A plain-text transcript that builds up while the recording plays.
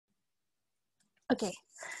Okay,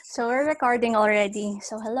 so we're recording already.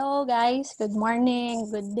 So hello guys, good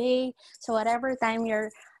morning, good day. So whatever time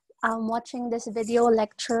you're watching this video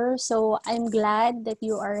lecture, so I'm glad that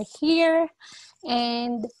you are here.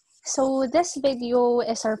 And so this video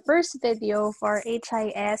is our first video for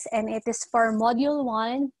HIS and it is for Module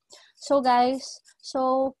 1. So guys,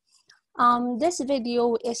 this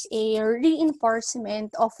video is a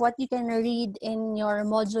reinforcement of what you can read in your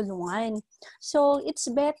Module 1. So it's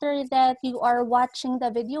better that you are watching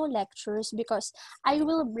the video lectures because I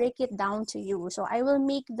will break it down to you. So I will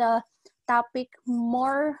make the topic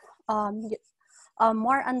more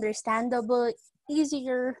understandable,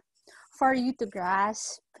 easier for you to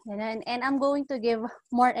grasp. And I'm going to give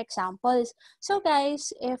more examples. So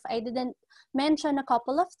guys, if I didn't mention a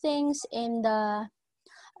couple of things in the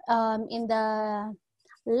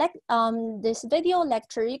this video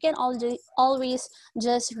lecture, you can always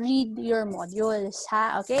just read your modules,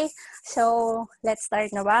 ha? Okay? So, let's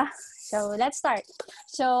start na ba? So, let's start.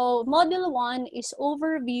 So, Module 1 is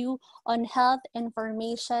Overview on Health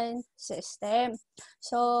Information System.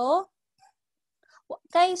 So,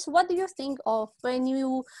 guys, what do you think of when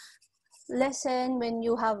you when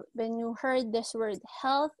you heard this word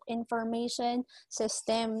health information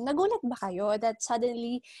system? Nagulat ba kayo that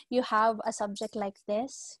suddenly you have a subject like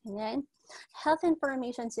this? Yan. Health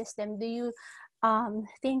information system, do you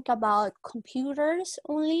think about computers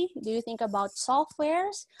only? Do you think about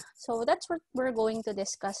softwares? So that's what we're going to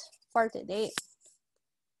discuss for today.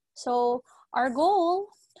 So our goal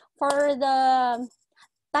for the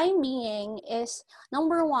time being is,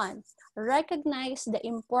 number 1, recognize the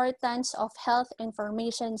importance of health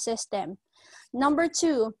information system. Number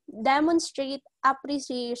 2, demonstrate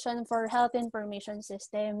appreciation for health information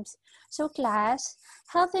systems. So class,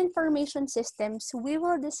 health information systems, we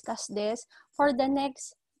will discuss this for the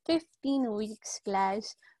next 15 weeks,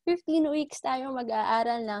 class. 15 weeks tayo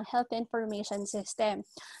mag-aaral ng health information system.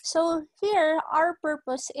 So here, our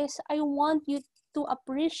purpose is I want you to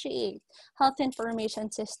appreciate health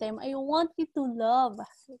information system. I want you to love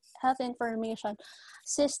health information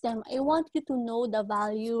system. I want you to know the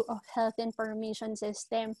value of health information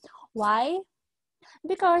system. Why?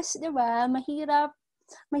 Because, di ba, mahirap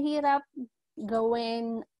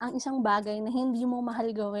gawin ang isang bagay na hindi mo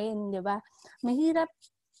mahal gawin, di ba? Mahirap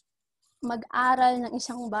mag-aral ng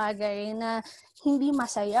isang bagay na hindi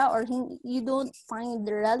masaya or you don't find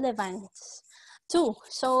the relevance too.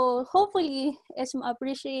 So, hopefully, is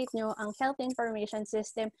ma-appreciate nyo ang health information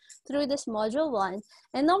system through this module 1.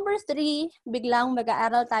 And number 3, biglang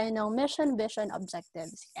mag-aaral tayo ng mission, vision,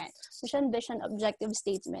 objectives. Yan. Mission, vision, objective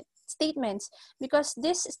statements. Because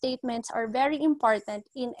these statements are very important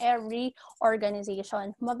in every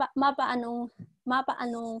organization. Mapaanong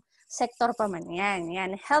sector pa man yan.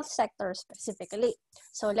 Yan, health sector specifically.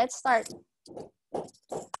 So, let's start.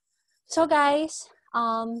 So, guys,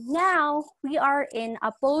 now we are in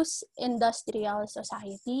a post-industrial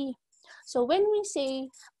society. So when we say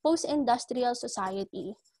post-industrial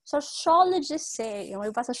society, sociologists say, yung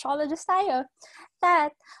iba sociologists tayo,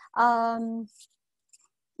 that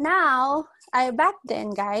back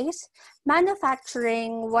then, guys,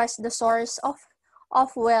 manufacturing was the source of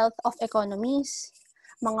wealth of economies.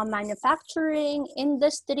 Mga manufacturing,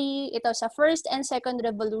 industry, ito sa first and second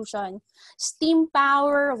revolution. Steam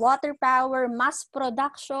power, water power, mass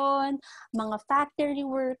production, mga factory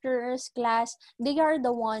workers, class, they are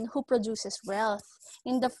the one who produces wealth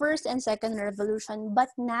in the first and second revolution.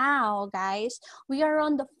 But now, guys, we are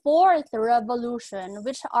on the fourth revolution,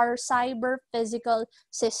 which are cyber-physical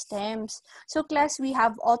systems. So, class, we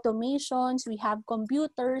have automations, we have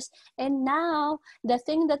computers, and now, the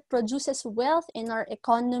thing that produces wealth in our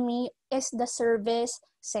economy is the service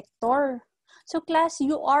sector. So class,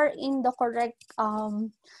 you are in the correct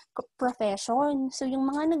profession. So yung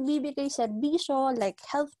mga nagbibigay serbisyo like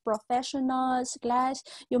health professionals, class,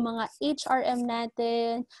 yung mga HRM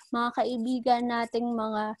natin, mga kaibigan nating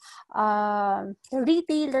mga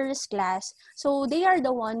retailers, class. So they are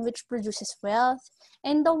the one which produces wealth.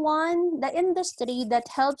 And the industry that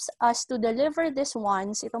helps us to deliver these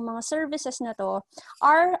ones, itong mga services na to,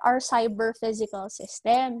 are our cyber physical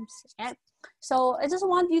systems. Yeah. So I just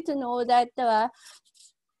want you to know that I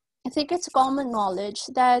think it's common knowledge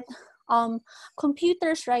that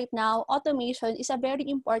computers right now, automation is a very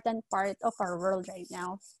important part of our world right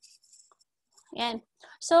now. And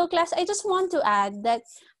so class, I just want to add that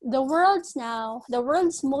the world's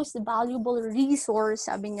most valuable resource,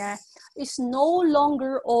 sabi niya, is no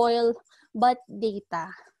longer oil but data.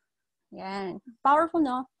 Yan. Powerful,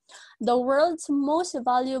 no? The world's most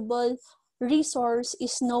valuable resource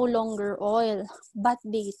is no longer oil but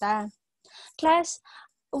data. Class,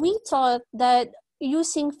 we thought that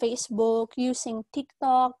using Facebook, using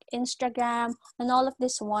TikTok, Instagram, and all of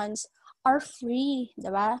these ones are free,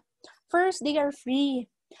 diba? First, they are free.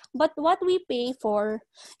 But what we pay for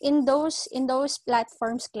in those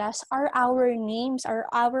platforms, class, are our names, are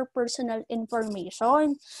our personal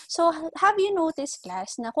information. So have you noticed,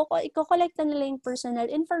 class, na i-collect na nila yung personal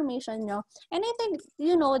information nyo? And I think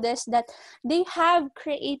you notice that they have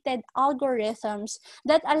created algorithms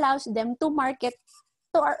that allows them to market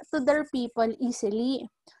to their people easily.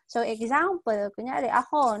 So example, kunyari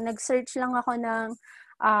ako, nag-search lang ako ng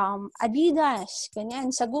Adidas,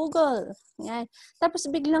 ganyan, sa Google. Ganyan. Tapos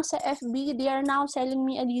biglang sa FB, they are now selling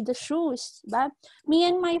me Adidas shoes. Diba? Me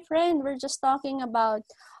and my friend, we're just talking about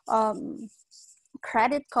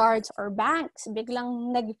credit cards or banks.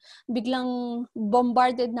 Biglang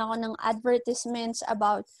bombarded na ako ng advertisements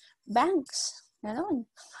about banks. Ganon.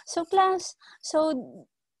 So class,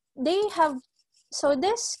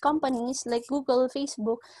 these companies like Google,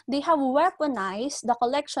 Facebook, they have weaponized the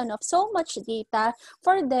collection of so much data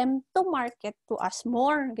for them to market to us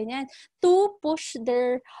more, ganyan, to push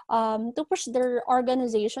their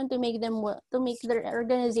organization, to make their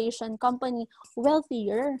organization company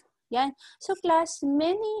wealthier. Yan. So class,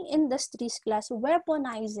 many industries, class,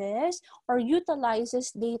 weaponizes or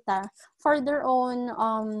utilizes data for their own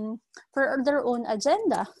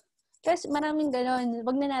agenda. Kasi maraming gano'n.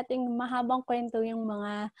 Wag na nating mahabang kwento yung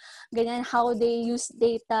mga ganyan, how they use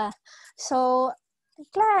data. So,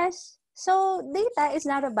 class, data is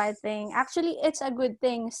not a bad thing. Actually, it's a good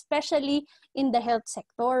thing, especially in the health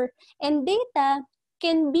sector. And data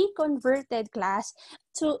can be converted, class,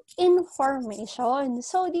 to information.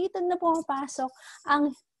 So, dito na pumapasok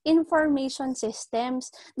ang information systems.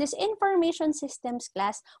 This information systems,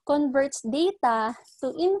 class, converts data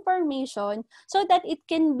to information so that it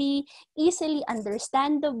can be easily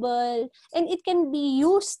understandable and it can be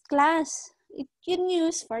used, class. It can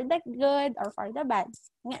use for the good or for the bad.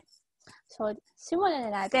 Yeah. So, simulan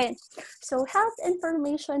na natin. So, health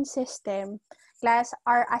information system, class,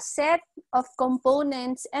 are a set of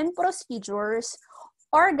components and procedures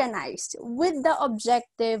organized with the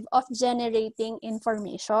objective of generating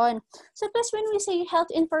information. So, plus when we say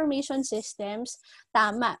health information systems,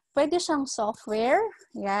 tama, pwede siyang software,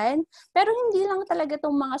 yan. Pero hindi lang talaga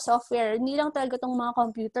itong mga software, hindi lang talaga itong mga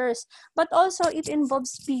computers, but also it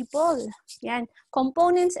involves people, yan.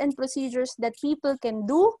 Components and procedures that people can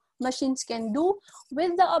do, machines can do,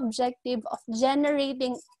 with the objective of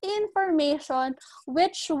generating information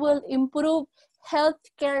which will improve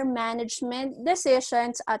healthcare management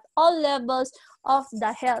decisions at all levels of the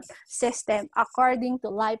health system according to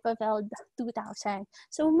Life of Health 2000.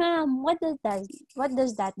 So, ma'am, what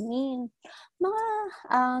does that mean? Mga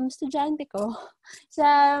estudyante ko,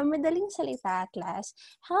 sa madaling salita, class,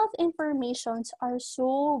 health informations are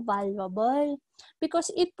so valuable because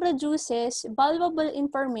it produces valuable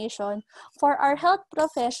information for our health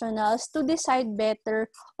professionals to decide better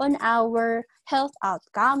on our health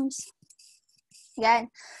outcomes.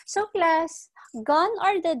 Yan. So, class, gone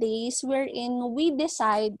are the days wherein we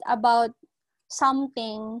decide about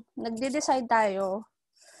something, nagde-decide tayo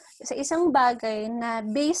sa isang bagay na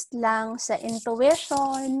based lang sa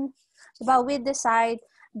intuition, diba? We decide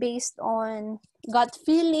based on gut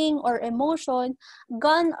feeling or emotion.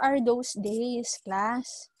 Gone are those days,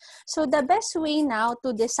 class. So, the best way now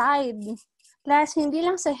to decide, class, hindi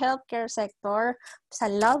lang sa healthcare sector,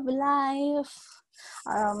 sa love life,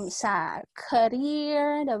 sa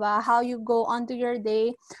career, diba? How you go on to your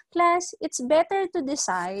day. Class, it's better to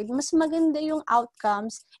decide, mas maganda yung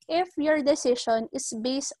outcomes if your decision is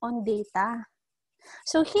based on data.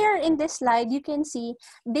 So here in this slide, you can see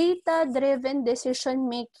data-driven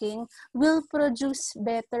decision-making will produce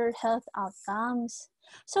better health outcomes.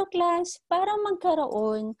 So class, para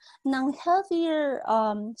magkaroon ng healthier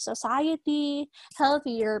society,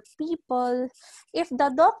 healthier people, if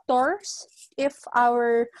the doctors, if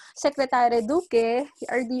our Secretary Duque,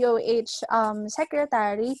 our DOH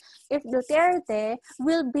secretary, if Duterte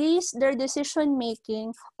will base their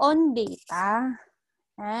decision-making on data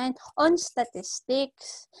and on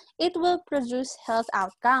statistics, it will produce health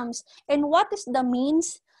outcomes. And what is the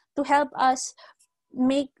means to help us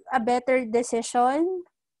make a better decision?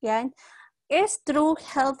 Yan, is through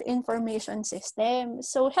health information system.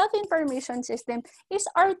 So, health information system is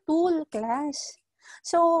our tool, class.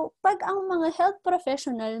 So, pag ang mga health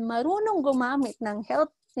professional marunong gumamit ng health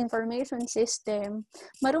information system,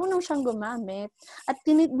 marunong siyang gumamit, at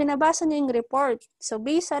binabasa niya yung report. So,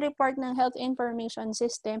 based sa report ng health information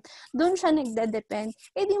system, doon siya nagda-depend,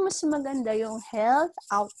 di mas maganda yung health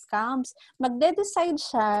outcomes. Magde-decide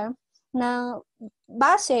siya na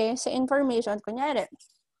base sa information, kunyari,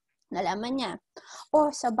 Nalaman niya,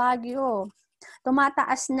 oh, sa Baguio,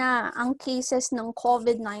 tumataas na ang cases ng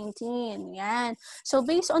COVID-19. Yan. So,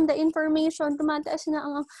 based on the information, tumataas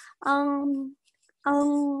na ang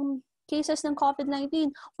cases ng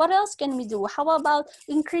COVID-19. What else can we do? How about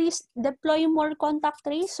deploy more contact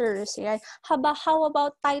tracers? Yan. How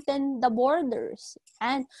about tighten the borders?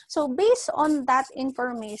 And so, based on that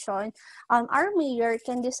information, our mayor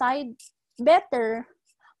can decide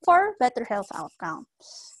for better health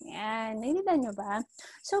outcomes. Yan. Naiintindihan nyo ba?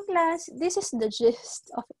 So, class, this is the gist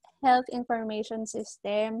of health information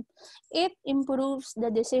system. It improves the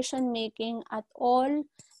decision-making at all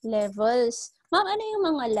levels. Ma'am, ano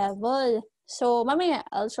yung mga level? So, mamaya,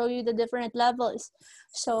 I'll show you the different levels.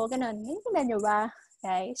 So, ganun. Naiintindihan nyo ba?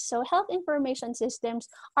 Guys, so health information systems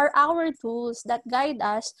are our tools that guide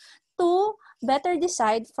us to better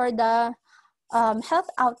decide for the health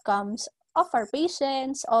outcomes of our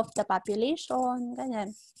patients, of the population,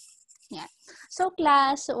 ganyan. Yeah. So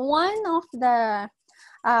class, one of the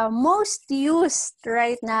most used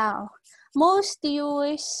right now,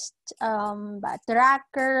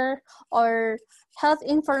 tracker or health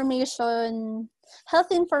information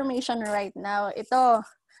right now, ito.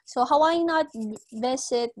 So, why not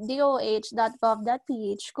visit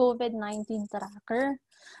doh.gov.ph COVID-19 tracker?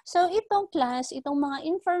 So, itong class, itong mga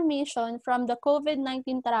information from the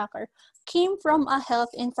COVID-19 tracker came from a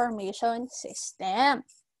health information system.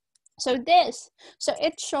 So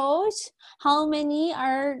it shows how many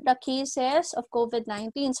are the cases of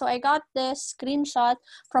COVID-19. So I got this screenshot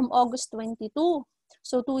from August 22.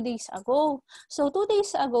 So 2 days ago. So 2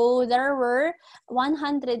 days ago, there were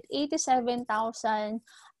 187,000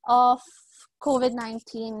 of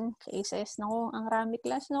COVID-19 cases. No, ang rami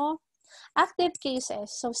class, no? Active cases,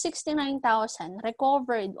 so 69,000.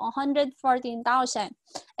 Recovered, 114,000.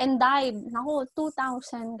 And died,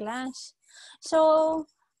 2,000 class. So,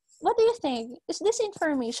 what do you think? Is this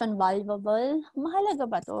information valuable? Mahalaga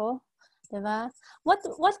ba to? Diba?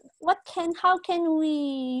 How can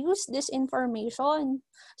we use this information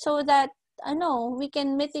so that we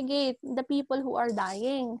can mitigate the people who are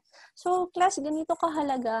dying? So, class, ganito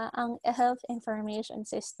kahalaga ang health information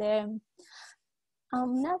system.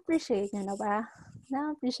 Na-appreciate nyo na ba?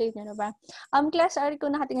 Class, sorry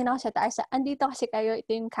kung nakatingin ako sa taas. Andito kasi kayo,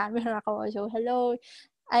 ito yung camera ko. So, hello.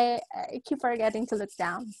 I keep forgetting to look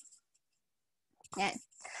down. Yan.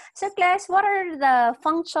 So, class, what are the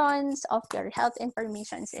functions of your health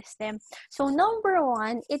information system? So, number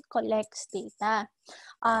 1, it collects data.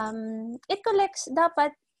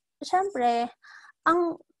 Syempre,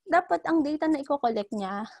 dapat ang data na i-collect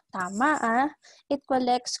niya, tama it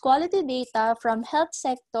collects quality data from health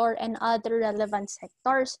sector and other relevant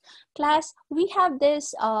sectors. Class, we have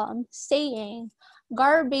this saying,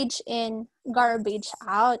 garbage in, garbage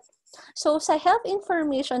out. So, sa health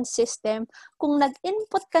information system, kung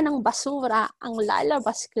nag-input ka ng basura, ang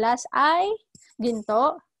lalabas class ay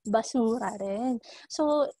ginto, basura rin.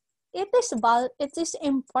 So, it is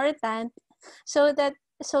important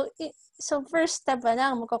So first step pa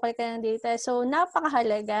lang, magko-collect ka ng data. So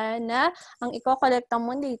napakahalaga na ang i-collect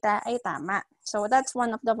mong data ay tama. So that's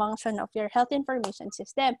one of the function of your health information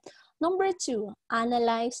system. Number 2,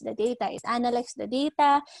 analyze the data. It analyzes the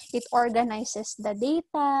data, it organizes the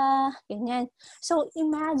data, ganyan. So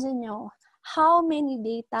imagine nyo, how much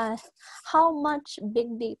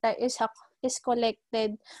big data is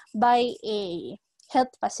collected by a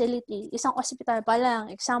health facility. Isang hospital pa lang.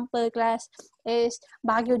 Example, class, is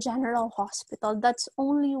Baguio General Hospital. That's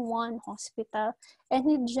only one hospital. And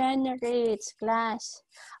it generates, class,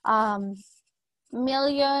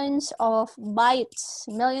 millions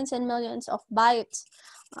and millions of bytes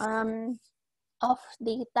of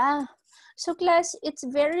data. So, class, it's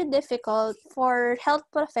very difficult for health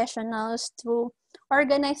professionals to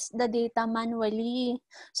organize the data manually.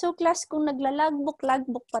 So, class, kung naglalagbook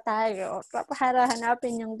pa tayo, para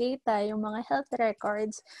hanapin yung data, yung mga health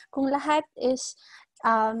records, kung lahat is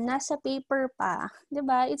nasa paper pa,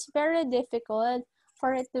 diba? It's very difficult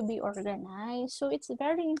for it to be organized. So, it's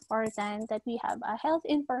very important that we have a health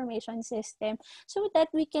information system so that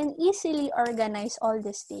we can easily organize all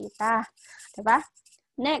this data. Diba?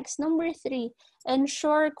 Next, number 3,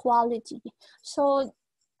 ensure quality. So,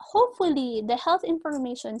 hopefully, the health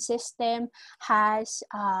information system has,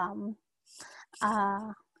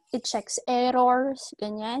 it checks errors,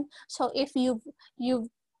 ganyan. So, if you've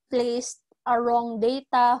placed a wrong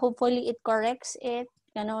data, hopefully, it corrects it,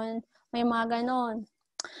 ganon. May mga ganon.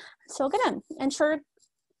 So, ganon. Ensure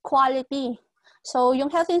quality. So,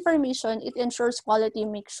 yung health information, it ensures quality,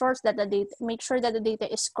 make sure that the data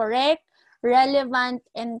is correct, relevant,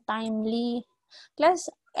 and timely. Plus,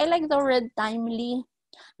 I like the word timely.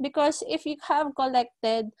 Because if you have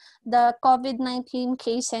collected the COVID-19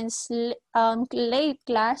 cases late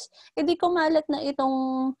class, edi kumalat na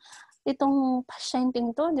itong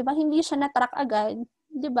pasyenteng to, 'di ba? Hindi siya na-track agad,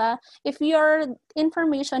 'di ba? If your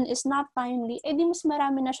information is not timely, edi mas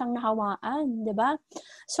marami na siyang nahawaan, 'di ba?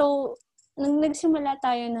 So, nung nagsimula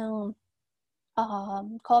tayo ng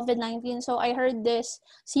COVID-19. So, I heard this,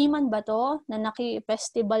 Seaman ba to? Na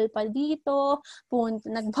naki-festival pa dito,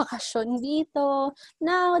 nagbakasyon dito.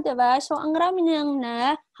 Now, diba? So, ang rami niyang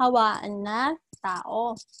nahawaan na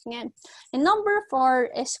tao. Yan. And number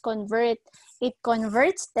 4 is convert. It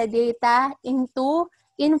converts the data into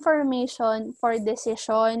information for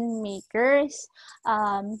decision makers.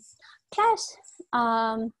 Class,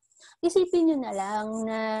 isipin nyo na lang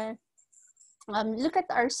na look at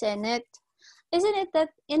our Senate. Isn't it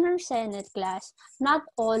that in our Senate class, not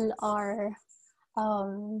all are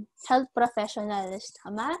health professionals,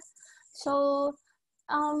 tama? So,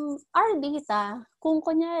 our data, kung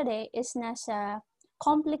kunyari is nasa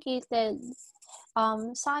complicated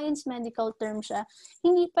science medical term siya,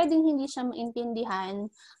 hindi siya maintindihan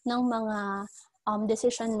ng mga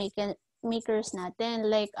decision makers natin,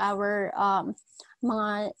 like our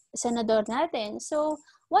mga senador natin. So,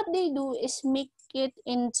 what they do is make it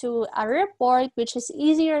into a report which is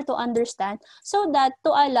easier to understand so that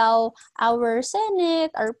to allow our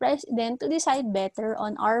Senate, our President to decide better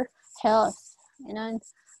on our health.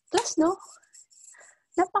 Plus, no?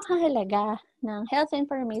 Napakahalaga ng health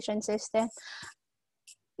information system.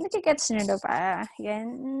 Nakikets nyo na ba?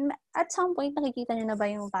 Yan. At some point, nakikita nyo na ba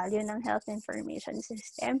yung value ng health information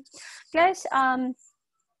system? Guys,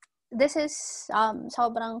 this is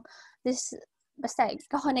basta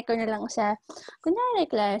kakonect ko na lang sa kunyari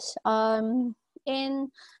class in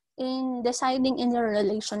deciding in your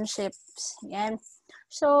relationships. Yan.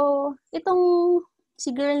 So, itong si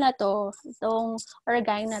girl na to, or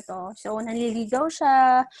guy na to, so naliligaw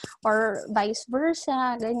siya or vice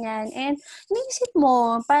versa, ganyan. And naisip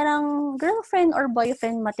mo, parang girlfriend or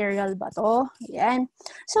boyfriend material ba to? Yan.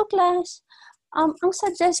 So, class, ang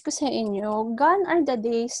suggest ko sa inyo, gone are the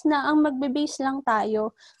days na ang magbe-base lang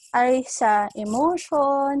tayo ay sa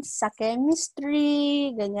emotions, sa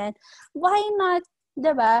chemistry, ganyan. Why not,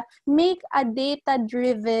 diba, make a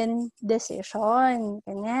data-driven decision,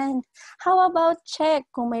 ganyan. How about check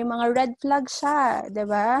kung may mga red flag siya,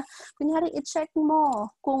 diba? Kunyari, i-check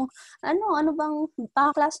mo kung ano bang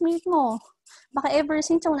classmate mo. Baka ever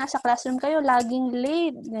since yung nasa classroom kayo, laging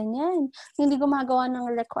late, ganyan. Hindi gumagawa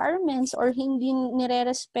ng requirements or hindi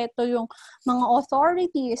nire-respeto yung mga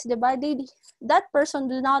authorities, diba? That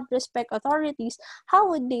person do not respect authorities.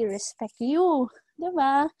 How would they respect you?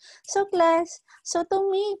 Diba? So class, so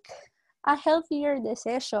to make a healthier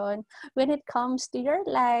decision when it comes to your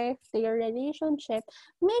life, to your relationship,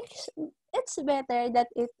 it's better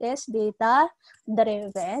that it is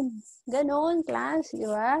data-driven. Ganon, class,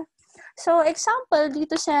 diba? So, example,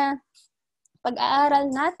 dito sa pag-aaral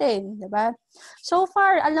natin, diba? So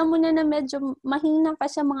far, alam mo na medyo mahina ka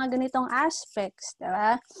sa mga ganitong aspects,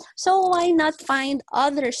 diba? So, why not find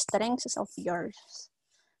other strengths of yours?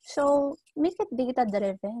 So, make it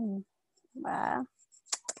data-driven. Diba?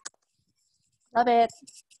 Love it.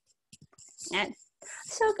 Yan.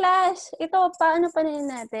 So, class, ito, paano pa rin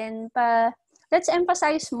natin? Let's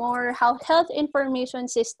emphasize more how health information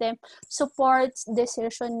system supports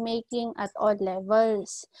decision-making at all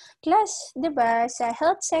levels. Class, di ba, sa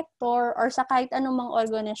health sector or sa kahit anumang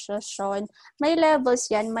organisasyon, may levels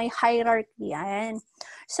yan, may hierarchy yan.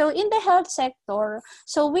 So, in the health sector,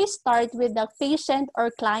 so we start with the patient or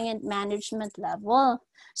client management level.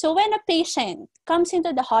 So, when a patient comes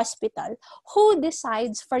into the hospital, who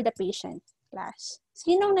decides for the patient? Class.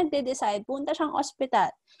 Sinong nagde-decide? Punta siyang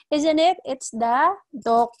hospital. Isn't it? It's the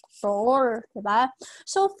doctor. Diba?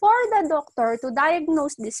 So, for the doctor to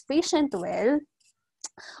diagnose this patient well,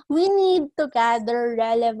 we need to gather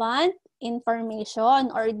relevant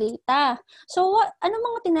information or data. So, ano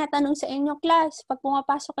mga tinatanong sa inyo, class? Pag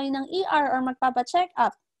pumapasok kayo ng ER or magpapa-check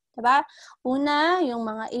up, diba? Una, yung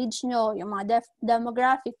mga age nyo, yung mga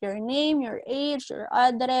demographic, your name, your age, your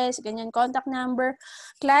address, ganyan, contact number.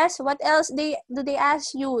 Class, what else do they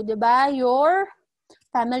ask you? Diba? Your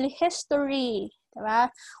family history.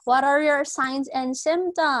 Diba? What are your signs and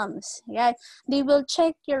symptoms? Yeah. They will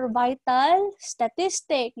check your vital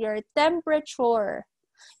statistic, your temperature,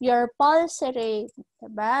 your pulse rate.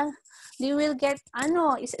 Diba? They will get,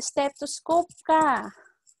 stethoscope ka.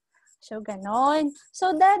 So, ganon. So,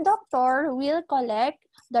 the doctor will collect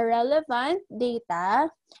the relevant data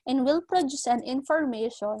and will produce an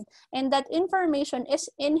information. And that information is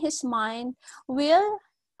in his mind,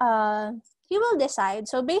 he will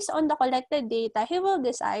decide. So based on the collected data, he will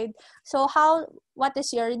decide, so what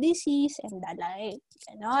is your disease and the like.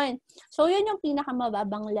 Ganon. So yun yung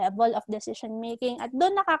pinakamababang level of decision making. At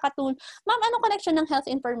doon nakakatulong. Ma'am, anong connection ng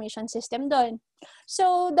health information system doon?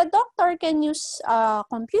 So the doctor can use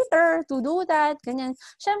computer to do that. Ganyan.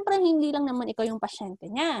 Siyempre, hindi lang naman ikaw yung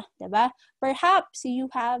pasyente niya. Diba? Perhaps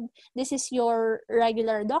this is your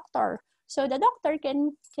regular doctor. So the doctor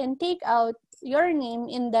can take out your name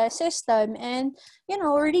in the system and,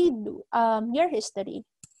 read your history.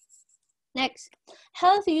 Next,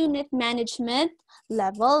 health unit management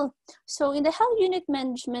level. So in the health unit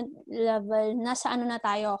management level, nasa ano na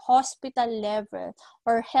tayo? Hospital level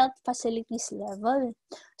or health facilities level.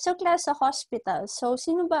 So class sa hospital. So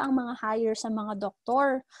sino ba ang mga hire sa mga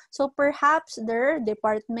doktor? So perhaps their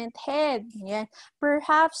department head. Yan.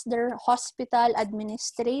 Perhaps their hospital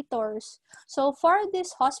administrators. So for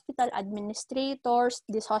these hospital administrators,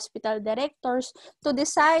 these hospital directors, to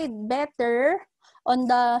decide better on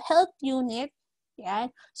the health unit,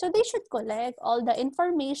 yan. So they should collect all the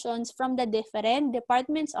informations from the different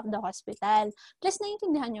departments of the hospital. Plus,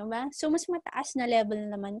 naiintindihan nyo ba? So, mas mataas na level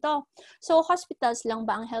naman to. So, hospitals lang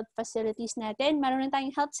ba ang health facilities natin? Meron na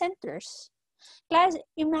tayong health centers. Class,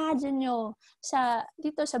 imagine nyo,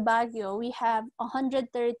 dito sa Baguio, we have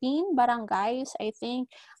 113 barangays, I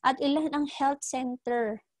think, at ilan ang health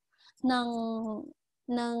center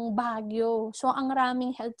ng Baguio. So, ang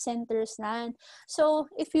raming health centers na.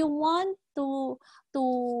 So, if you want to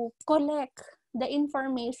collect the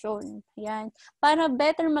information, yan, para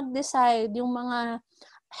better mag-decide yung mga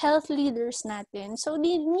health leaders natin. So,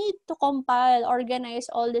 they need to compile,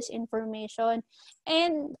 organize all this information.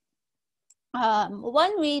 And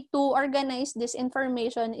one way to organize this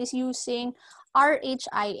information is using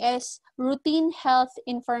RHIS, Routine Health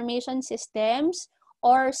Information Systems,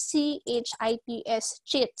 or CHITS,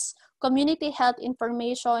 CHITS, Community Health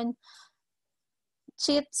Information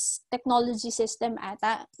CHITS Technology System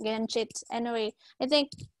ata. Ganyan, CHITS. Anyway, I think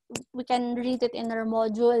we can read it in our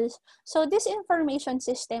modules. So these information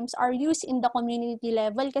systems are used in the community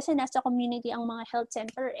level kasi nasa community ang mga health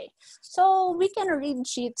center eh. So we can read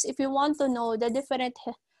CHITS if you want to know the different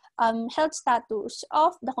health status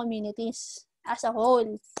of the communities as a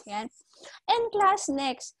whole. Yan. And class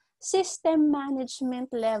next, system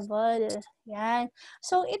management level. Yan.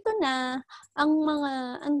 So, ito na,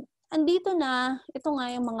 andito na, ito nga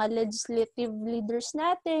yung mga legislative leaders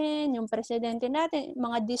natin, yung presidente natin,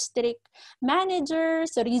 mga district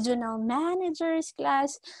managers, regional managers,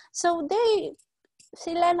 class. So,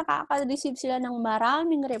 nakaka-receive sila ng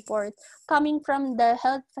maraming report coming from the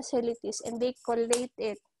health facilities and they collate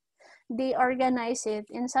it. They organize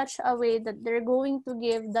it in such a way that they're going to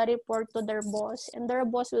give the report to their boss and their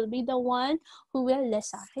boss will be the one who will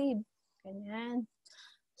decide. Ganyan.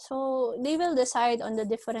 So, they will decide on the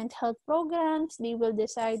different health programs. They will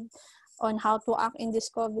decide on how to act in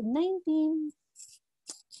this COVID-19.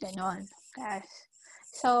 Ganon. Guys.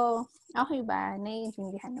 So, okay ba?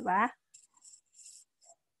 Naiintindihan na ba?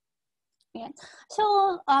 Yan. So,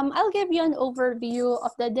 I'll give you an overview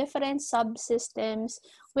of the different subsystems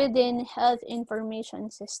within health information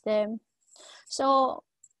system. So,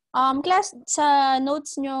 class, sa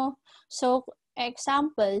notes nyo, so,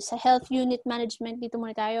 example, sa health unit management, dito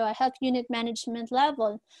muna tayo, health unit management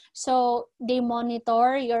level. So, they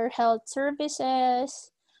monitor your health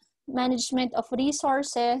services, management of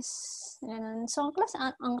resources, and so, class,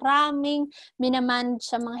 ang raming minamanage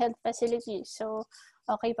sa mga health facilities. So,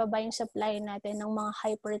 okay pa ba yung supply natin ng mga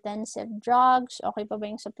hypertensive drugs? Okay pa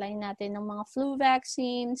ba yung supply natin ng mga flu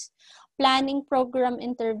vaccines? Planning program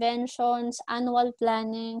interventions, annual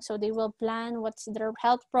planning. So they will plan what's their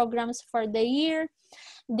health programs for the year.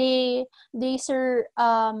 They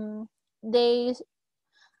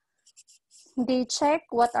check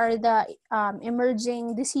what are the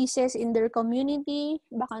emerging diseases in their community.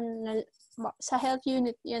 Baka sa health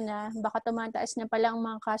unit yun baka tumataas na pala ang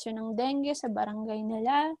mga kaso ng dengue sa barangay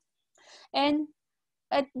nila. And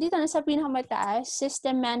at dito na sa pinakamataas,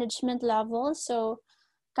 system management level. So,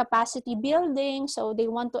 capacity building. So, they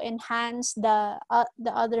want to enhance the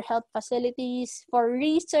other health facilities for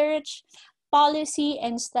research, policy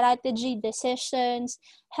and strategy decisions,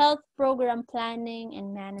 health program planning,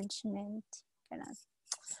 and management. Ganun.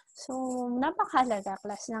 So, napakahalaga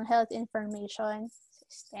class ng health information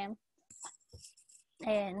system.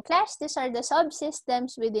 And class, these are the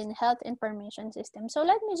subsystems within health information system. So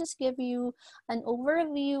let me just give you an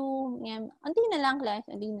overview. Anti na lang class,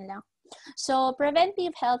 anti na lang. So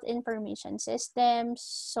preventive health information systems.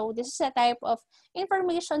 So this is a type of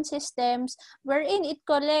information systems wherein it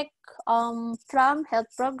collect from health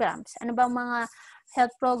programs. Ano bang mga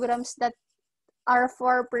health programs that are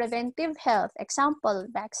for preventive health. Example,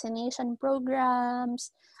 vaccination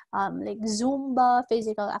programs, like Zumba,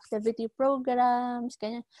 physical activity programs,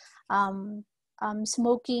 ganyan.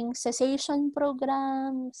 Smoking cessation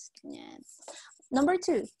programs, ganyan. Number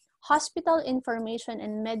 2, hospital information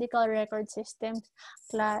and medical record systems.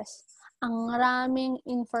 Class, ang raming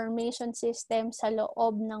information system sa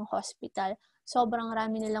loob ng hospital. Sobrang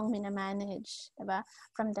rami nilang minamanage, diba?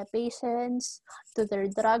 From the patients, to their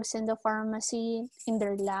drugs in the pharmacy, in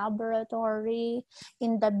their laboratory,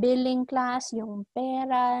 in the billing class, yung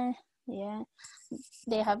pera, yeah.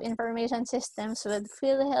 They have information systems with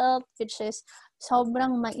PhilHealth, which is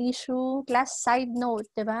sobrang ma-issue. Class side note,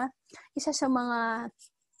 diba? Isa sa mga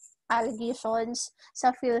allegations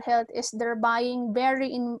sa PhilHealth is they're buying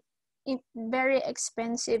very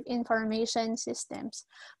expensive information systems.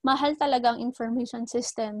 Mahal talagang information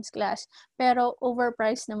systems, class. Pero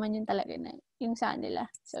overpriced naman yun talaga na yung sa nila.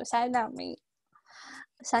 So, sana may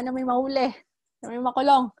mahuli. May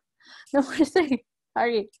makulong. Number 3.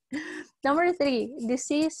 Sorry. Number 3,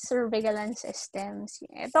 disease surveillance systems.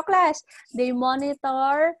 Ito, class, they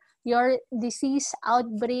monitor your disease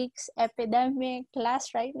outbreaks, epidemic.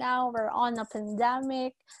 Class, right now, we're on a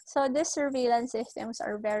pandemic. So, these surveillance systems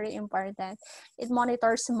are very important. It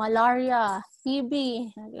monitors malaria,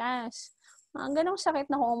 TB, class. Mga ganong sakit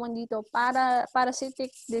na common dito,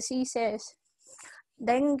 parasitic diseases.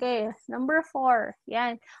 Dengue. Number 4,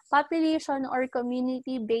 yan, population or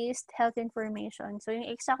community-based health information. So, yung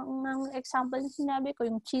example na sinabi ko,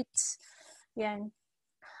 yung cheats. Yan.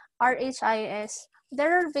 RHIS. There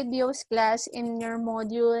are videos, class, in your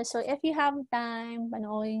module. So, if you have time,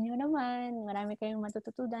 panoorin nyo naman. Marami kayong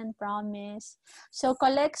matututunan, promise. So,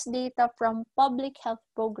 collects data from public health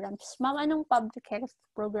programs. Ma'am, anong public health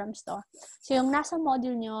programs to? So, yung nasa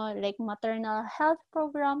module nyo, like maternal health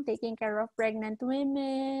program, taking care of pregnant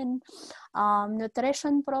women,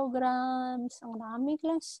 nutrition programs, ang dami,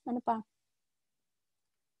 class. Ano pa?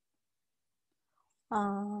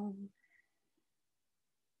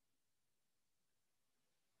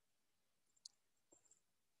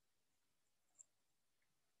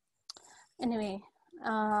 Anyway,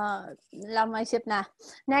 maisip na.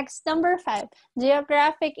 Next, number 5,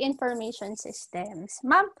 geographic information systems.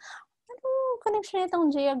 Ma'am, anong connection itong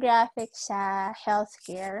geographic sa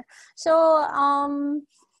healthcare? So,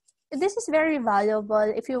 this is very valuable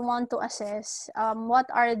if you want to assess what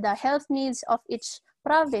are the health needs of each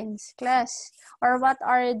province, class, or what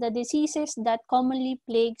are the diseases that commonly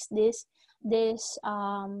plagues these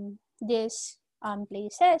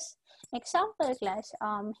places. Example, class,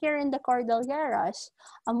 here in the Cordilleras,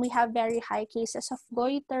 we have very high cases of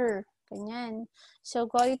goiter. Ganyan. So,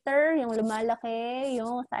 goiter, yung lumalaki,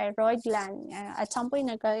 yung thyroid gland. At some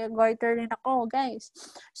point, nag-goiter rin ako, guys.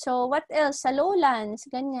 So, what else? Sa lowlands,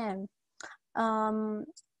 ganyan.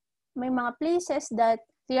 May mga places that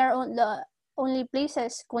they are the only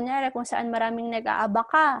places, kunyari, kung saan maraming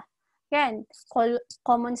nag-aabaka. Yan,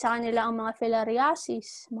 common sa kanila ang mga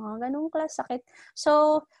filariasis, mga ganung class sakit.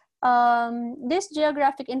 So, these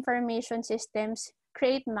geographic information systems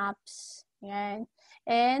create maps. Yan.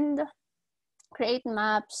 And create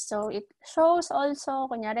maps. So, it shows also,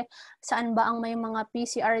 kunyari, saan ba ang may mga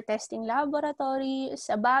PCR testing laboratory.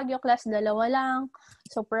 Sa Baguio, class, 2 lang.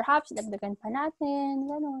 So, perhaps, dagdagan pa natin.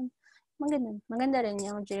 Ganun. Maganda rin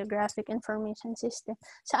yung geographic information system.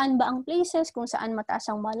 Saan ba ang places kung saan mataas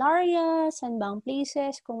ang malaria? Saan ba ang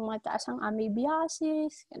places kung mataas ang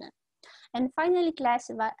amoebiasis? Ganun. And finally, class,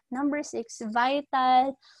 number 6,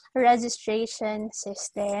 vital registration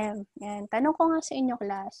system. Yan. Tanong ko nga sa inyo,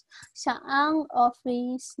 class, saang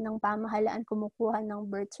office ng pamahalaan kumukuha ng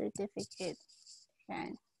birth certificate?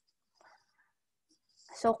 Yan.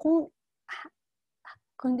 So, kung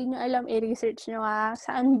di nyo alam, i-research nyo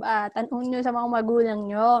saan ba, tanong nyo sa mga magulang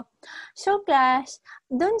nyo. So, class,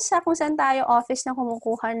 dun sa kung saan tayo office na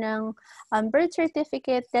kumukuha ng birth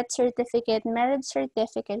certificate, death certificate, marriage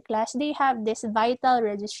certificate, class, they have this vital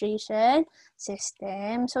registration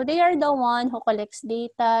system. So, they are the one who collects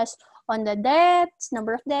data on the deaths,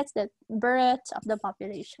 number of deaths, the births of the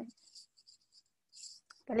population.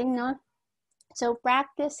 Galing, no? So,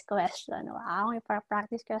 practice question. Wow, may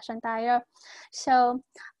practice question tayo. So,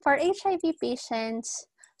 for HIV patients,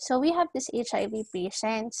 so we have this HIV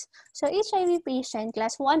patients. So, HIV patient,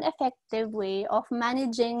 class, one effective way of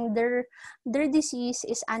managing their disease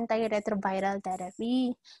is antiretroviral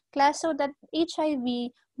therapy. Class, so that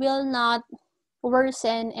HIV will not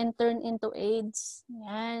worsen and turn into AIDS.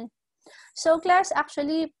 Yan. So, class,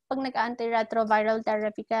 actually, pag nag-antiretroviral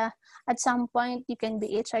therapy ka, at some point, you can be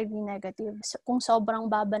HIV negative. So, kung sobrang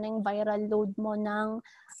baba na yung viral load mo ng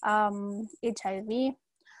HIV.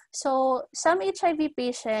 So, some HIV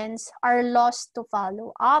patients are lost to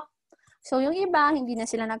follow up. So, yung iba, hindi na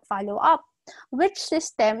sila nag-follow up. Which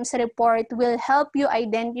systems report will help you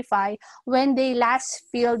identify when they last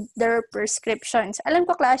filled their prescriptions? Alam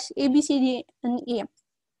ko, class, A, B, C, D, and E.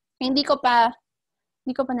 Hindi ko pa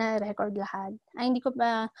na-record lahat. Hindi ko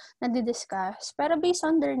pa na-discuss. Pero based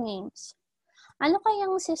on their names, ano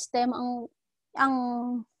kayang system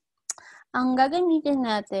ang gagamitin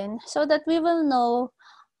natin so that we will know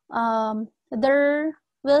there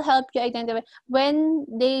will help you identify when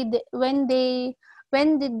did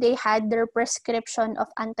they had their prescription of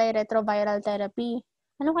antiretroviral therapy.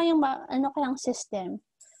 Ano kayang system?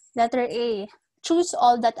 Letter A, choose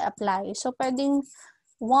all that apply. So pwedeng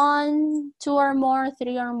 1, 2 or more,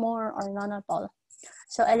 3 or more, or none at all.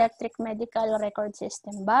 So electric medical record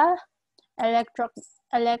system ba?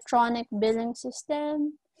 Electronic billing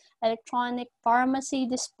system, electronic pharmacy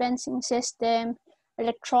dispensing system,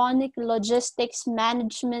 electronic logistics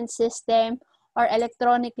management system, or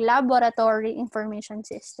electronic laboratory information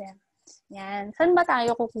system. Yan. Saan ba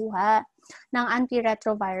tayo kukuha ng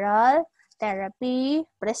antiretroviral therapy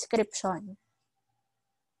prescription?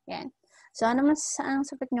 Yan. So, ano ang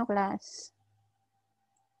sagot nyo, class?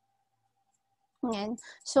 Yan.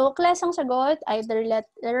 So, class, ang sagot,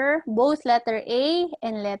 both letter A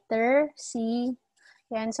and letter C.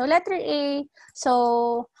 Yan. So, letter A,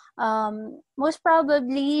 so, most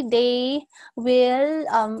probably, they will,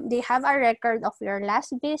 they have a record of your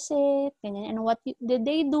last visit, and what did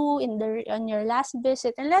they do on your last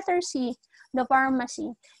visit. And letter C, the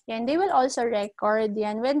pharmacy. Yan. They will also record,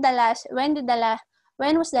 yan, when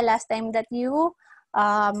was the last time that you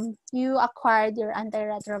acquired your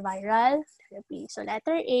antiretroviral therapy. So,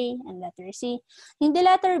 letter A and letter C. Hindi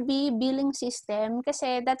letter B, billing system,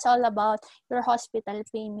 kasi that's all about your hospital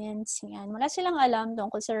payments. Yan. Wala silang alam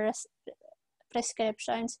tungkol sa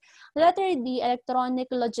prescriptions. Letter D, electronic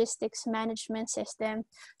logistics management system.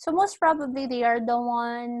 So, most probably, they are the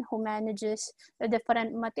one who manages the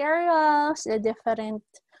different materials, the different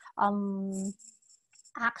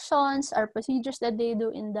actions or procedures that they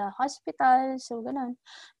do in the hospital. So, ganun.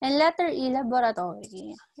 And letter E,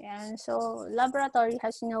 laboratory. Yan. So, laboratory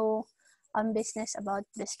has no business about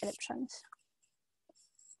prescriptions.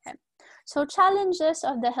 Okay. So, challenges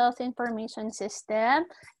of the health information system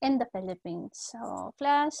in the Philippines. So,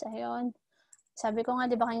 class, ayun. Sabi ko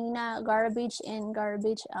nga, di ba kanina, garbage in,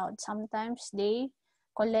 garbage out. Sometimes they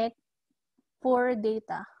collect poor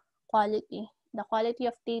data, quality. The quality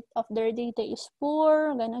of their data is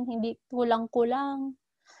poor, ganun, hindi kulang-kulang.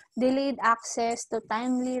 Delayed access to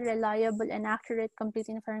timely, reliable, and accurate complete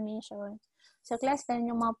information. So, class, ganun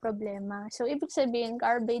yung mga problema. So, ibig sabihin,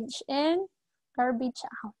 garbage in, garbage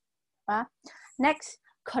out. Diba? Next,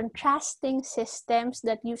 contrasting systems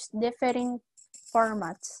that use differing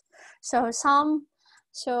formats. So,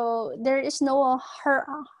 there is no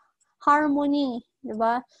harmony,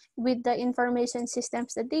 diba? With the information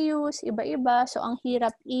systems that they use, iba-iba. So, ang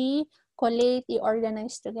hirap i-collate,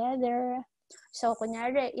 i-organize together. So,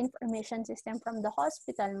 kunyari, information system from the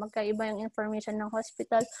hospital, magkaiba yung information ng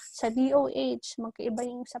hospital sa DOH, magkaiba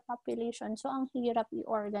yung sa population. So, ang hirap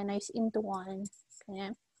i-organize into one.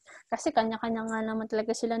 Kaya, kasi kanya-kanya nga naman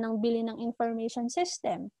talaga sila ng bili ng information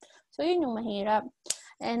system. So, yun yung mahirap.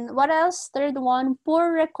 And what else? Third one,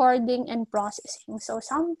 poor recording and processing. So,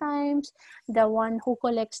 sometimes, the one who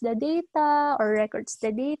collects the data or records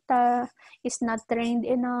the data is not trained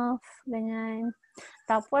enough. Ganyan.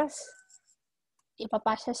 Tapos,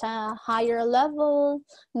 ipapasa sa higher level,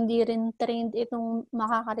 hindi rin trained itong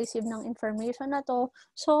makaka-receive ng information na to.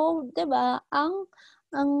 So, 'di ba, ang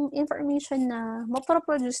information na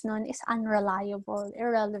maproproduce nun is unreliable,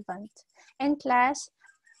 irrelevant. And class,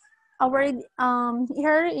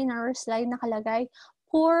 here in our slide nakalagay,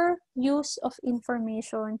 poor use of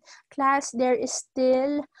information. Class, there is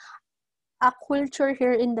still a culture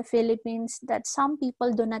here in the Philippines that some people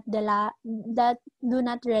do not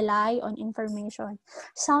rely on information.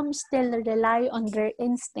 Some still rely on their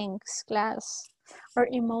instincts, class, or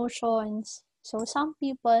emotions. So some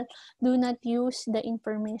people do not use the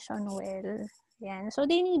information well. Yan. So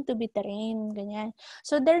they need to be trained, ganyan.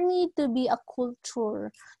 So there need to be a culture.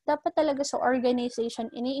 Dapat talaga sa organization,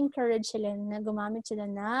 ini-encourage sila na gumamit sila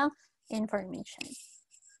ng information.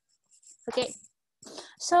 Okay.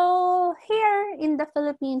 So, here in the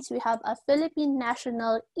Philippines, we have a Philippine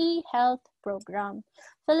National E-Health Program.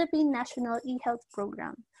 Philippine National E-Health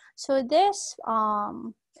Program. So, this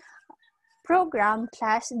program,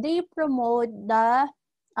 class, they promote the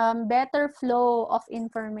better flow of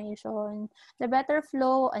information, the better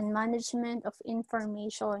flow and management of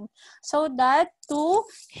information, so that to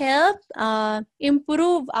help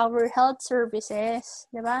improve our health services,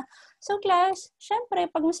 di ba? So class, syempre,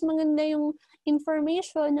 pag mas maganda yung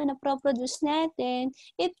information na naproproduce natin,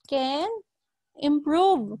 it can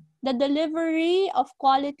improve the delivery of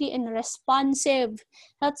quality and responsive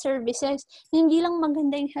health services. Hindi lang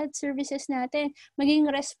maganda yung health services natin, maging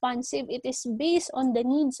responsive. It is based on the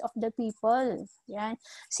needs of the people. Yan.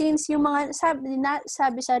 Since yung mga,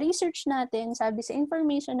 sabi sa research natin, sabi sa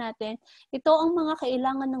information natin, ito ang mga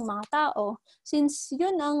kailangan ng mga tao. Since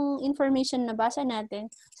yun ang information na basa natin,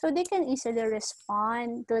 so they can easily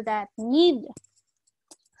respond to that need.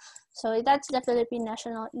 So that's the Philippine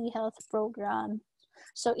National eHealth Program.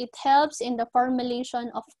 So it helps in the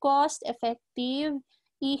formulation of cost-effective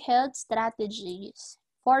e-health strategies,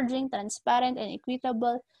 forging transparent and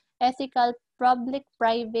equitable, ethical,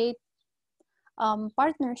 public-private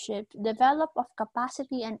partnership, develop of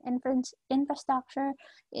capacity and infrastructure,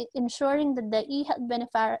 ensuring that the e-health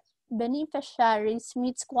beneficiaries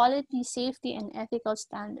meets quality, safety, and ethical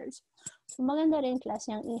standards. So maganda rin class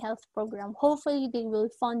yung e-health program. Hopefully, they will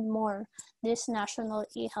fund more this national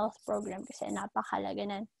e-health program kasi napakahalaga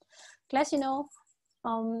na. Class,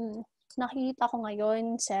 nakikita ko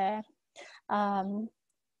ngayon sa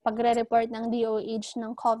pagre-report ng DOH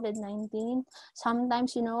ng COVID-19,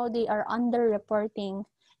 sometimes, they are under-reporting.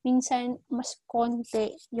 Minsan, mas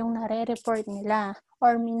konti yung nare-report nila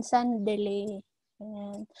or minsan delay.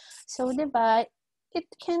 Ayan. So, diba, it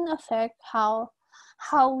can affect how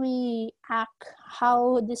we act,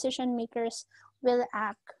 how decision makers will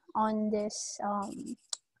act on this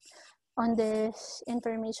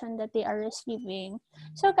information that they are receiving.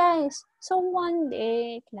 So guys, so one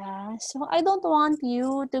day, class, so I don't want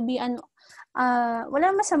you to be wala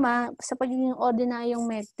masama sa pagiging ordinaryong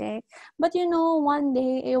medtech, but one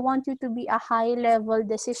day, I want you to be a high-level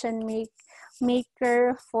decision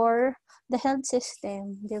maker for the health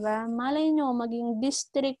system, di ba? Malay nyo, maging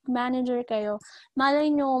district manager kayo. Malay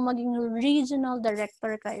nyo, maging regional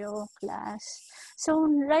director kayo, class. So,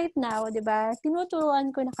 right now, di ba,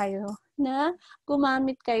 tinuturuan ko na kayo na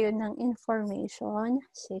gumamit kayo ng information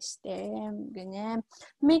system. Ganyan.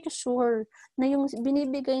 Make sure na yung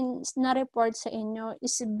binibigay na report sa inyo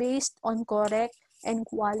is based on correct and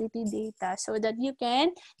quality data so that you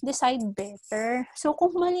can decide better. So,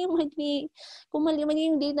 kung mali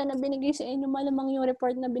yung data na binigay sa inyo, malamang yung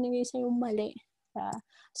report na binigay sa inyo mali.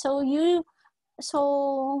 So,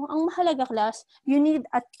 ang mahalaga class, you need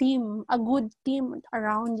a team, a good team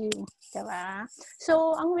around you. Diba?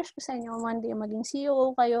 So, ang wish ko sa inyo, one day maging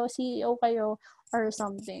CEO kayo, or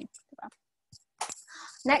something. Diba?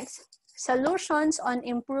 Next, solutions on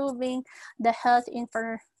improving the health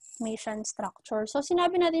information structure. So,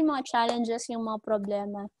 sinabi natin yung mga challenges, yung mga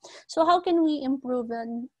problema. So, how can we improve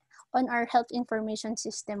on our health information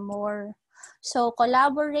system more? So,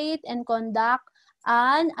 collaborate and conduct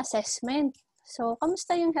an assessment. So,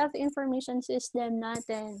 kamusta yung health information system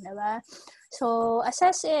natin, diba? So,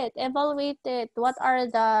 assess it, evaluate it. What are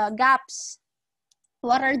the gaps?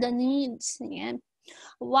 What are the needs? Yan.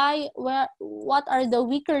 What are the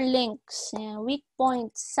weaker links? Yan. Weak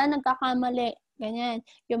points. Saan nagkakamali? Ganyan.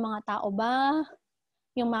 Yung mga tao ba?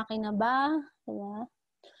 Yung makina ba? Diba?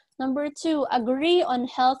 Number 2, agree on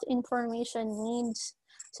health information needs.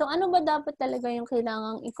 So, ano ba dapat talaga yung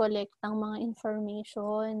kailangang i-collect ng mga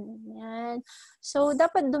information? Yan. So,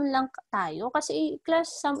 dapat dun lang tayo. Kasi, class,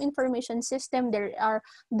 some information system, there are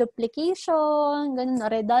duplication, ganun,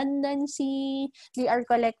 redundancy, they are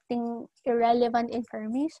collecting irrelevant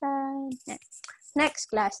information. Yan. Next,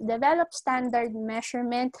 class, develop standard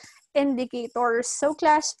measurement indicators. So,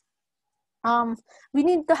 class, we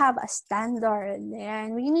need to have a standard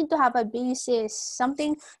and we need to have a basis,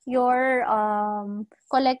 something your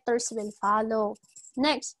collectors will follow.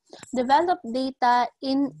 Next, develop data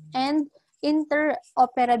and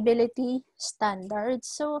interoperability standards.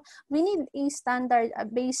 So we need a standard, a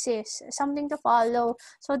basis, something to follow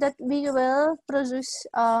so that we will produce,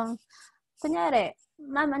 kunyari,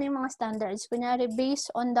 ma'am, ano yung mga standards? Kunyari, based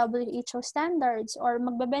on WHO standards or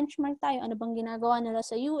magbe-benchmark tayo, ano bang ginagawa nila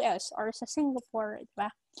sa US or sa Singapore, diba?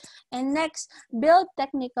 And next, build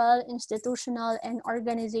technical, institutional, and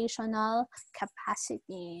organizational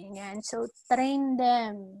capacity. Yan. So, train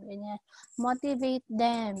them, ganyan. Motivate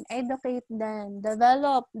them, educate them,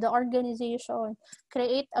 develop the organization,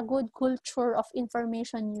 create a good culture of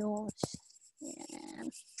information use. Yan.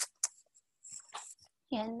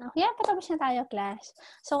 Yan, patapos na tayo, class.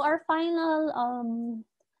 So, our final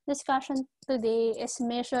discussion today is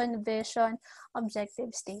mission, vision,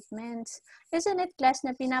 objective statements. Isn't it, class,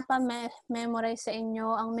 na pinapa-memorize sa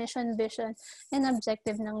inyo ang mission, vision, and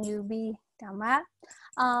objective ng UB? Tama?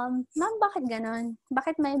 Ma'am, bakit ganon?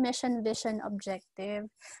 Bakit may mission, vision, objective?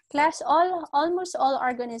 Class, almost all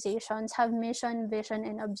organizations have mission, vision,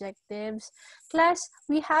 and objectives. Class,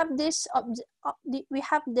 we have this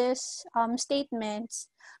statements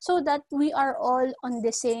so that we are all on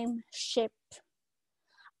the same ship.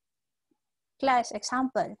 Class,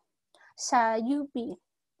 example, sa UP,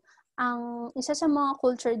 ang isa sa mga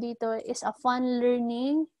culture dito is a fun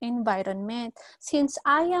learning environment. Since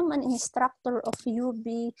I am an instructor of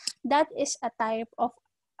UB, that is a type of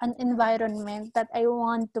an environment that I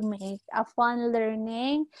want to make, a fun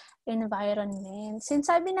learning environment.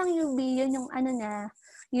 Since sabi ng UB, yun yung ano niya,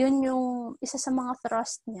 yun yung isa sa mga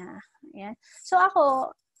thrust niya. Ayan. So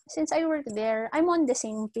ako, since I work there, I'm on the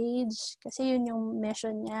same page kasi yun yung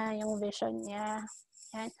mission niya, yung vision niya.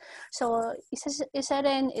 Yan. So, isa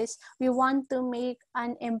rin is we want to make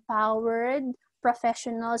an empowered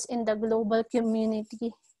professionals in the global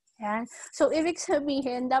community. Yan. So, ibig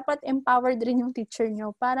sabihin, dapat empowered rin yung teacher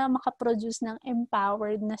nyo para makaproduce ng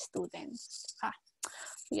empowered na students.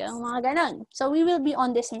 Yung mga ganon. So, we will be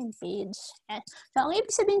on the same page. Yan. So, ang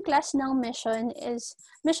ibig sabihin class ng mission is,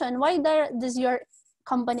 mission, why does your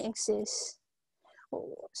company exist?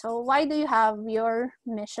 So, why do you have your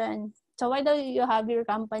mission? So, why do you have your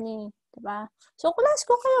company? Diba? So, class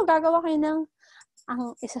ko kayo, gagawa kayo ng,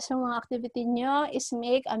 ang isa sa mga activity nyo is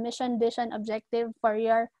make a mission, vision, objective for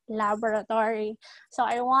your laboratory. So,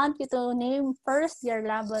 I want you to name first your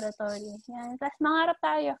laboratory. Yan. Tapos, mangarap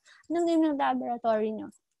tayo. Anong name ng laboratory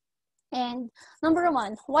nyo? And, number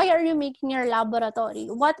 1, why are you making your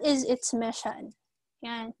laboratory? What is its mission?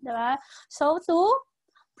 Yan. Diba? So, 2,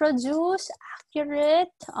 produce accurate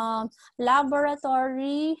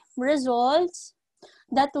laboratory results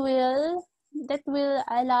that will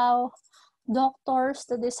allow doctors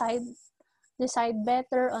to decide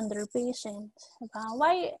better on their patients. Diba?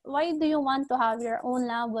 Why do you want to have your own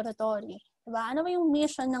laboratory? Diba? Ano ba yung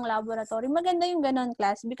mission ng laboratory? Maganda yung ganon,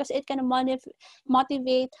 class, because it can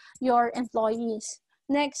motivate your employees.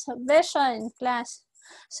 Next, vision, class.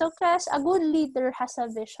 So, class, a good leader has a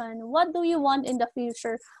vision. What do you want in the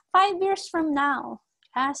future? 5 years from now.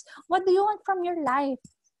 Class, what do you want from your life?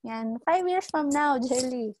 Yan. 5 years from now,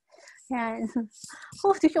 Jelly. Yan.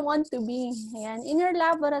 Who do you want to be? Yan. In your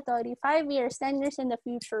laboratory, 5 years, 10 years in the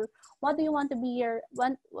future, what do you want to be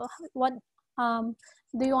what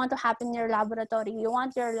do you want to happen in your laboratory? You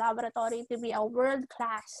want your laboratory to be a world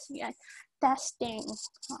class. Yan. Testing.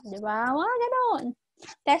 Diba? Mga ganon.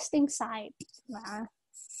 Testing site. Diba?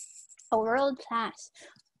 A world class.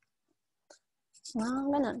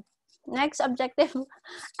 Ganun. Next, objective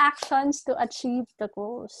actions to achieve the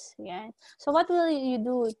goals. Yan. So, what will you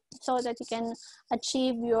do so that you can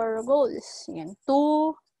achieve your goals? Yan.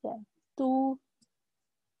 2.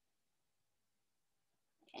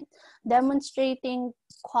 Demonstrating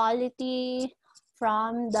quality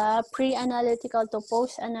from the pre-analytical to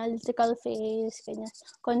post-analytical phase,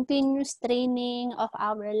 continuous training of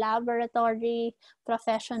our laboratory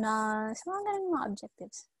professionals, mga ganun mga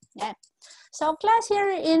objectives. Yeah. So, class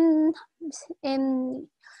here in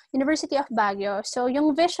University of Baguio, so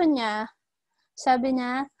yung vision niya, sabi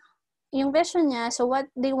niya, yung vision niya, so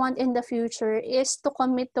what they want in the future is to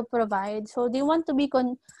commit to provide. So, they want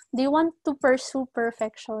to pursue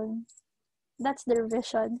perfection. That's their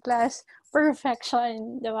vision, class.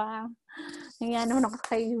 Perfection, di ba? Yan naman ako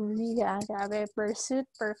kay Julia. Sabi, pursuit,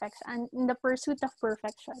 perfection. And in the pursuit of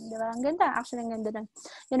perfection, di ba? Ang ganda. Actually, ang ganda ng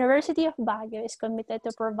University of Baguio is committed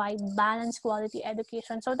to provide balanced quality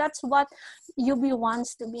education. So that's what UB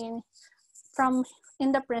wants to be in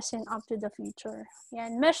the present up to the future.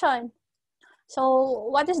 Yan. Mission.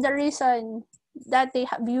 So, what is the reason that they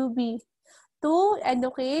have UB? To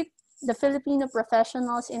educate the Filipino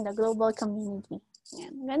professionals in the global community.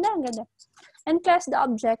 Yan. Ganda, ganda. And class, the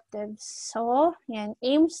objectives. So, yan,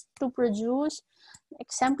 aims to produce,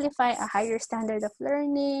 exemplify a higher standard of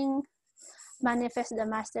learning, manifest the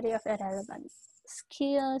mastery of irrelevant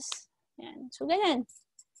skills. Yan. So, ganyan.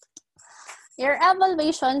 Your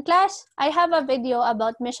evaluation, class, I have a video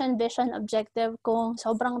about mission, vision, objective kung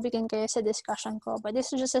sobrang bitin kayo sa discussion ko. But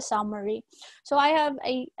this is just a summary. So I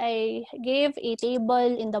gave a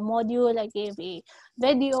table in the module. I gave a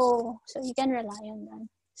video. So you can rely on that.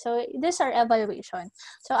 So this is our evaluation.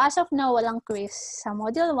 So as of now, walang quiz sa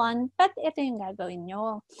module 1, but ito yung gagawin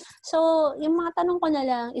nyo. So yung mga tanong ko na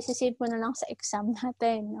lang, isisave ko na lang sa exam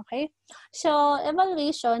natin. Okay? So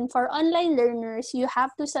evaluation for online learners, you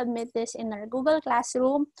have to submit this in our Google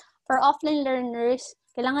Classroom. For offline learners,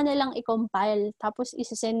 Kailangan nilang i-compile, tapos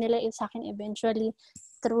isa-send nila sa akin eventually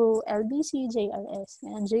through LBC, JLS,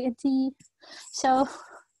 and JNT. So,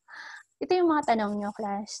 ito yung mga tanong nyo,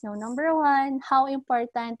 class. No, number 1, how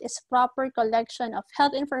important is proper collection of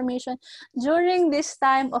health information during this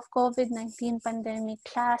time of COVID-19 pandemic?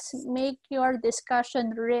 Class, make your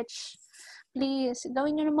discussion rich. Please,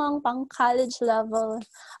 gawin nyo namang pang college level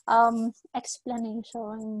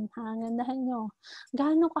explanation. Gandahan nyo.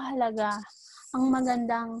 Gaano kahalaga ang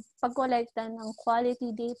magandang pagkolekta ng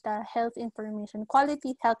quality data,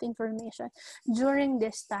 quality health information during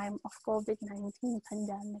this time of COVID-19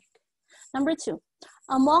 pandemic. Number 2,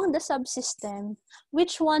 among the subsystem,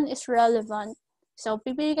 which one is relevant? So,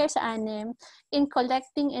 pipili kayo sa 6 in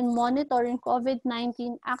collecting and monitoring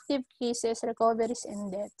COVID-19 active cases, recoveries,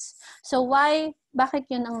 and deaths. So, bakit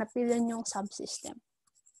yun ang napili yung subsystem?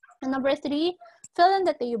 And number 3, fill in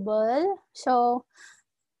the table. So,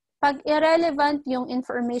 pag irrelevant yung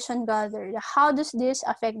information gathered, how does this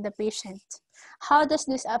affect the patient? How does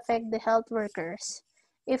this affect the health workers?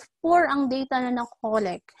 If poor ang data na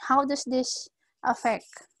na-collect, how does this affect?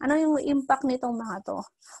 Ano yung impact nitong mga to?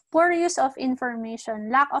 Poor use of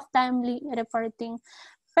information, lack of timely reporting.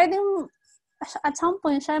 Pwedeng, at some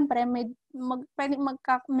point, syempre, may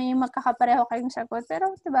magkakapareho kayong sagot.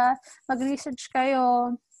 Pero, diba, mag-research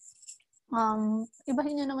kayo,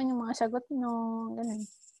 ibahin nyo naman yung mga sagot nyo, ganun.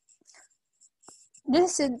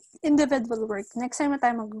 This is individual work. Next time na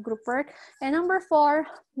tayo mag-group work. And number 4,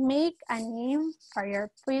 make a name for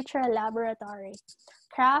your future laboratory.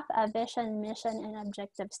 Craft a vision, mission, and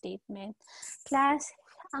objective statement. Class,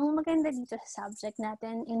 ang maganda dito sa subject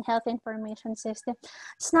natin in health information system,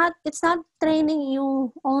 it's not training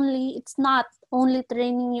you only,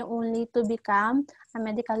 to become a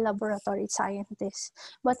medical laboratory scientist,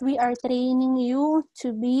 but we are training you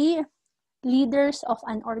to be leaders of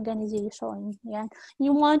an organization. Yan. You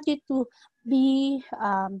want you to be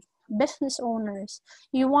business owners.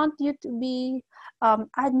 You want you to be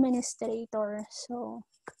administrators. So,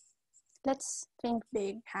 let's think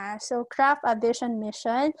big, ha? So, craft a vision,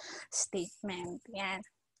 mission, statement. Yan.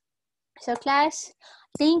 So, class,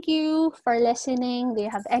 thank you for listening. Do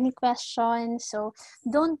you have any questions? So,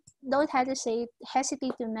 don't hesitate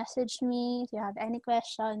to message me if you have any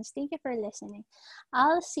questions. Thank you for listening.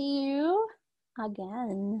 I'll see you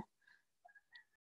again.